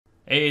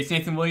Hey, it's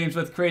Nathan Williams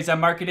with Crazy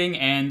Marketing,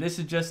 and this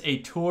is just a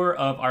tour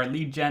of our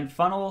lead gen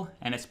funnel,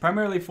 and it's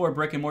primarily for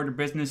brick and mortar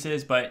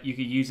businesses, but you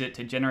could use it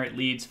to generate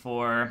leads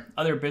for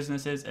other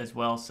businesses as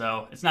well.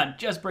 So it's not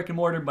just brick and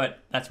mortar, but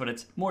that's what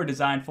it's more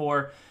designed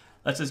for.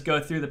 Let's just go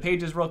through the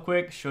pages real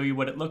quick, show you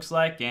what it looks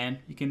like, and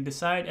you can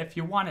decide if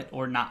you want it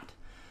or not.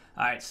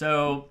 All right,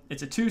 so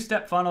it's a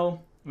two-step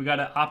funnel. We got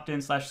an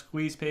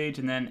opt-in/squeeze page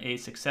and then a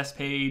success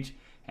page.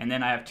 And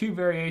then I have two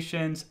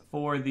variations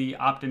for the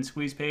opt-in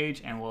squeeze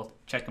page, and we'll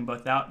check them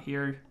both out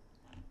here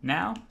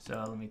now.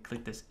 So let me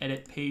click this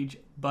edit page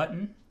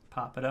button,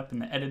 pop it up in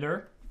the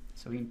editor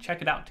so we can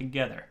check it out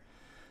together.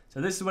 So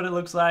this is what it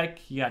looks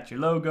like. You got your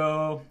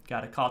logo,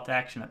 got a call to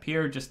action up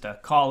here just to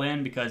call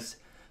in, because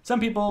some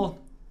people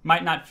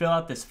might not fill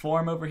out this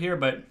form over here,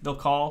 but they'll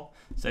call.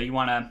 So you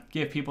want to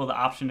give people the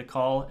option to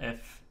call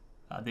if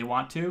they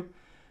want to.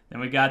 Then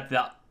we got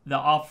the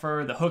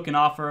offer, the hook and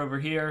offer over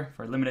here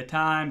for limited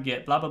time,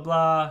 get blah, blah,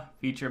 blah,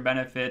 feature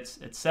benefits,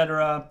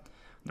 etc. On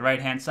the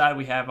right-hand side,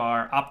 we have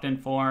our opt-in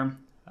form.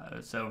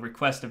 So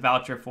request a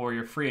voucher for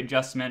your free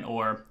adjustment,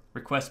 or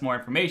request more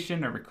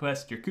information, or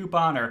request your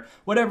coupon, or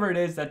whatever it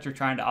is that you're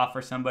trying to offer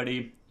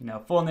somebody, you know,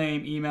 full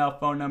name, email,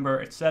 phone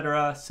number,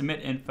 etc.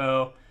 Submit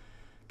info.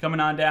 Coming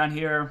on down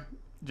here,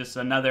 just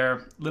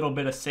another little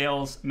bit of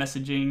sales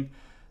messaging,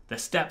 the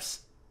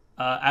steps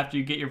after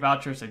you get your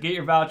voucher. So get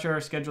your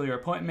voucher, schedule your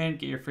appointment,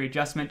 get your free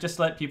adjustment. Just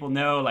let people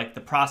know like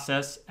the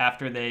process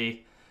after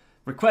they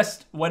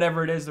request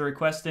whatever it is they're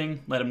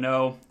requesting. Let them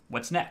know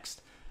what's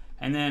next.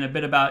 And then a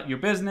bit about your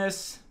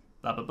business,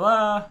 blah, blah,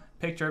 blah.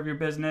 Picture of your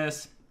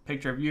business,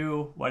 picture of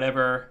you,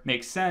 whatever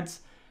makes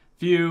sense.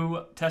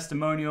 Few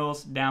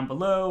testimonials down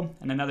below,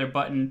 and another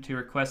button to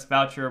request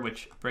voucher,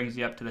 which brings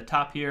you up to the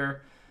top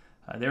here.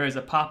 There is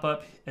a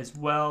pop-up as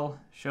well,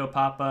 show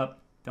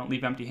pop-up, don't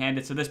leave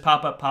empty-handed. So this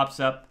pop-up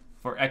pops up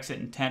for exit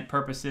intent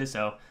purposes.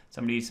 So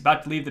somebody's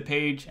about to leave the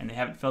page and they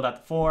haven't filled out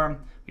the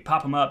form. We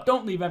pop them up,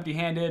 don't leave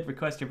empty-handed,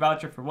 request your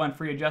voucher for one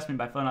free adjustment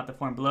by filling out the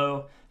form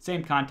below.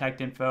 Same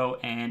contact info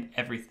and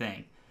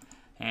everything.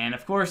 And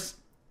of course,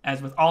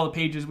 as with all the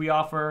pages we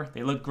offer,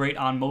 they look great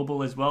on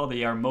mobile as well.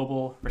 They are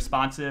mobile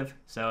responsive.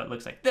 So it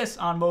looks like this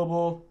on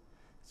mobile.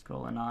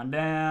 Scrolling on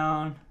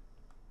down.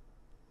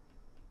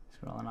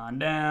 Scrolling on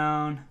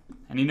down.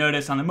 And you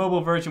notice on the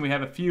mobile version, we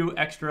have a few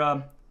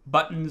extra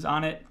buttons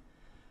on it.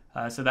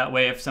 So that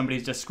way, if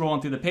somebody's just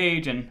scrolling through the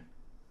page and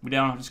we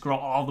don't have to scroll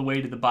all the way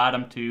to the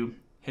bottom to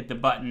hit the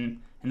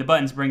button, and the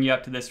buttons bring you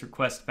up to this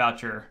request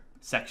voucher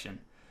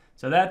section.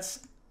 So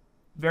that's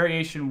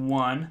variation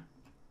 1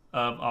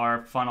 of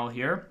our funnel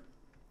here.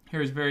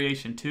 Here's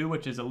variation 2,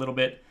 which is a little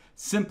bit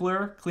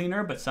simpler,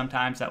 cleaner, but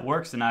sometimes that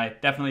works, and I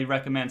definitely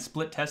recommend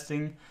split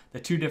testing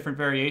the two different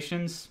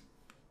variations.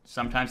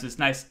 Sometimes this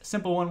nice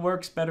simple one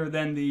works better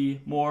than the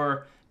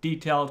more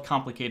detailed,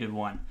 complicated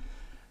one.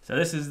 So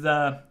this is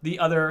the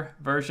other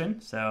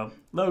version. So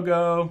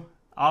logo,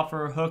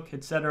 offer, hook,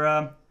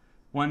 etc.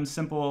 One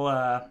simple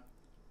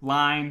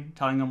line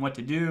telling them what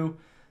to do,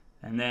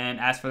 and then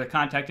ask for the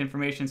contact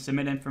information,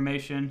 submit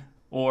information,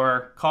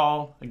 or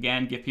call.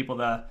 Again, give people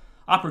the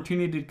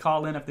opportunity to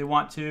call in if they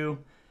want to.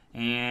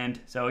 And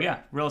so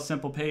yeah, real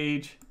simple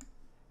page.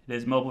 It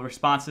is mobile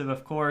responsive,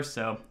 of course,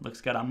 so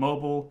looks good on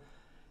mobile.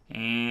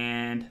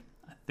 And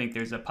I think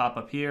there's a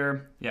pop-up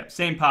here. Yep,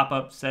 same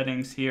pop-up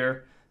settings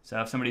here. So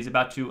if somebody's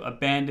about to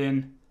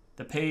abandon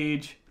the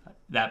page,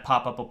 that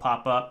pop-up will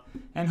pop up,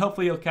 and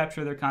hopefully you'll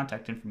capture their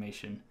contact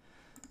information.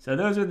 So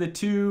those are the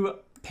two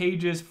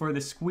pages for the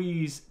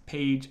squeeze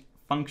page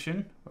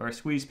function, or a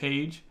squeeze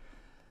page.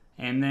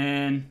 And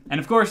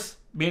of course,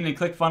 being in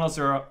ClickFunnels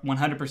are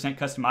 100%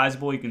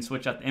 customizable. You can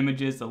switch out the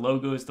images, the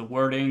logos, the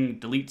wording,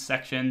 delete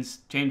sections,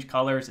 change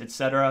colors,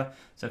 etc.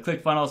 So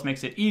ClickFunnels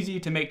makes it easy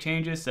to make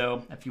changes.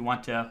 So if you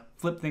want to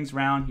flip things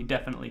around, you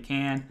definitely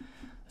can.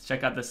 Let's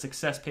check out the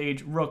success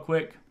page real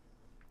quick.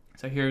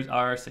 So here's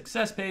our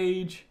success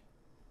page.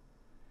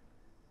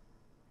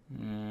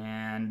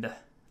 And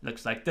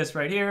looks like this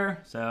right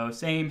here. So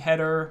same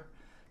header.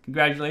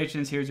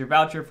 Congratulations, here's your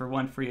voucher for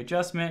one free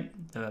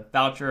adjustment. The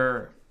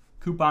voucher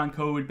coupon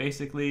code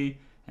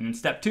basically. And then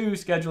step 2,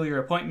 schedule your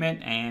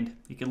appointment, and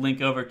you can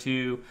link over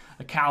to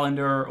a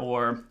calendar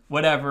or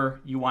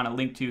whatever you want to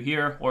link to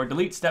here, or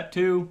delete step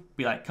 2,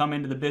 be like come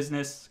into the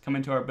business, come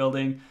into our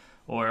building,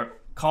 or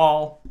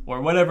call,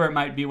 or whatever it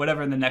might be,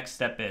 whatever the next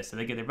step is. So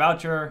they get their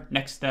voucher,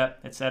 next step,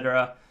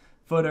 etc.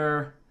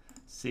 Footer,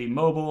 see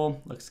mobile,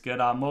 looks good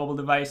on mobile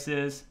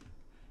devices.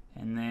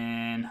 And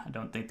then I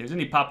don't think there's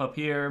any pop-up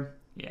here.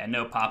 Yeah,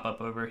 no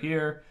pop-up over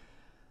here.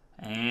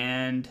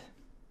 And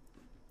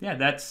yeah,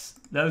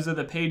 those are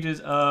the pages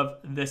of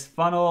this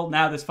funnel.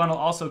 Now this funnel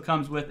also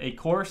comes with a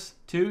course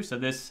too. So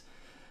this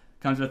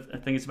comes with, I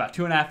think it's about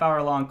 2.5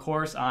 hour long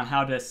course on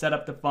how to set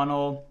up the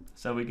funnel.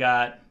 So we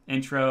got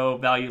intro,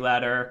 value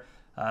ladder,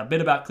 a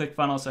bit about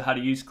ClickFunnels, so how to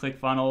use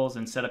ClickFunnels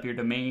and set up your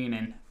domain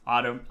and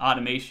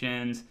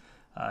automations,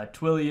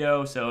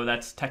 Twilio, so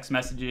that's text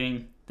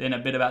messaging. Then a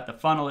bit about the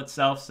funnel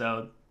itself,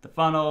 so the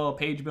funnel,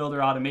 page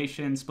builder,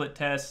 automation, split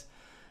test,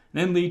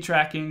 then lead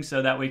tracking,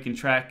 so that we can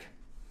track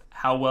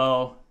how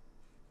well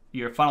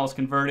your funnel's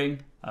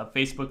converting,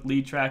 Facebook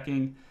lead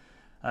tracking,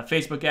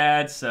 Facebook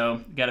ads.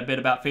 So got a bit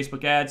about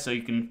Facebook ads, so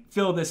you can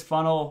fill this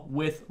funnel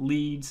with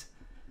leads.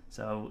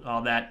 So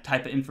all that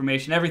type of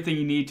information, everything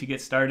you need to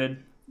get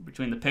started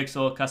between the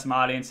pixel, custom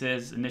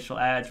audiences, initial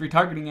ads,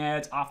 retargeting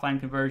ads, offline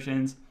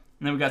conversions.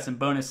 And then we got some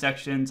bonus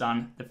sections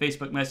on the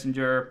Facebook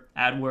Messenger,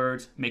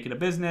 AdWords, make it a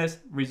business,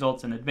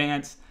 results in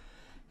advance.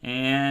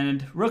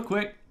 And real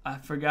quick, I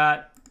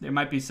forgot there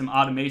might be some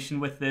automation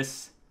with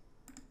this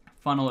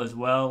funnel as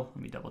well.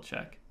 Let me double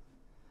check.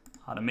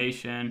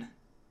 Automation.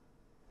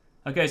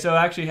 Okay, so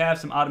I actually have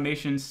some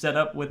automation set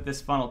up with this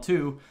funnel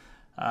too.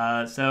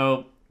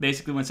 So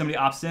basically when somebody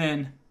opts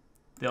in,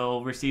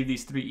 they'll receive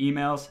these 3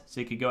 emails. So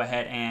you could go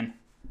ahead and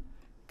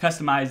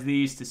customize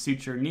these to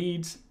suit your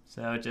needs.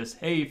 So just,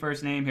 hey,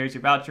 first name, here's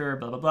your voucher,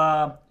 blah, blah,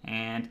 blah,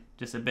 and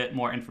just a bit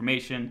more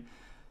information.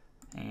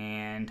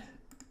 And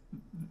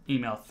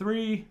email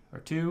 3 or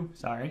 2,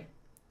 sorry,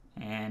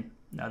 and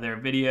another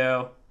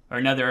video or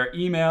another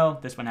email.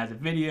 This one has a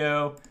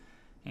video,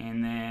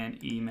 and then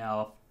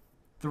email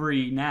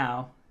 3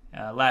 now,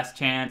 last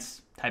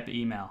chance type of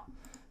email.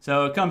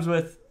 So it comes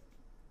with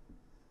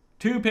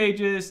 2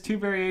 pages, 2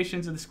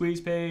 variations of the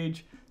squeeze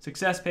page,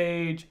 success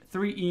page,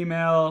 3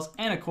 emails,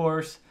 and a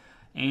course.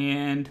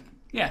 And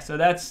yeah, so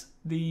that's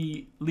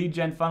the lead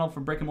gen funnel for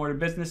brick and mortar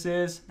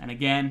businesses. And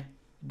again,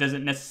 it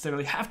doesn't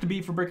necessarily have to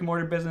be for brick and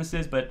mortar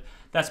businesses, but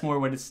that's more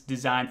what it's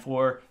designed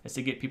for, is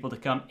to get people to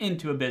come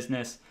into a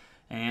business.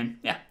 And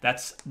yeah,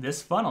 that's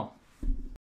this funnel.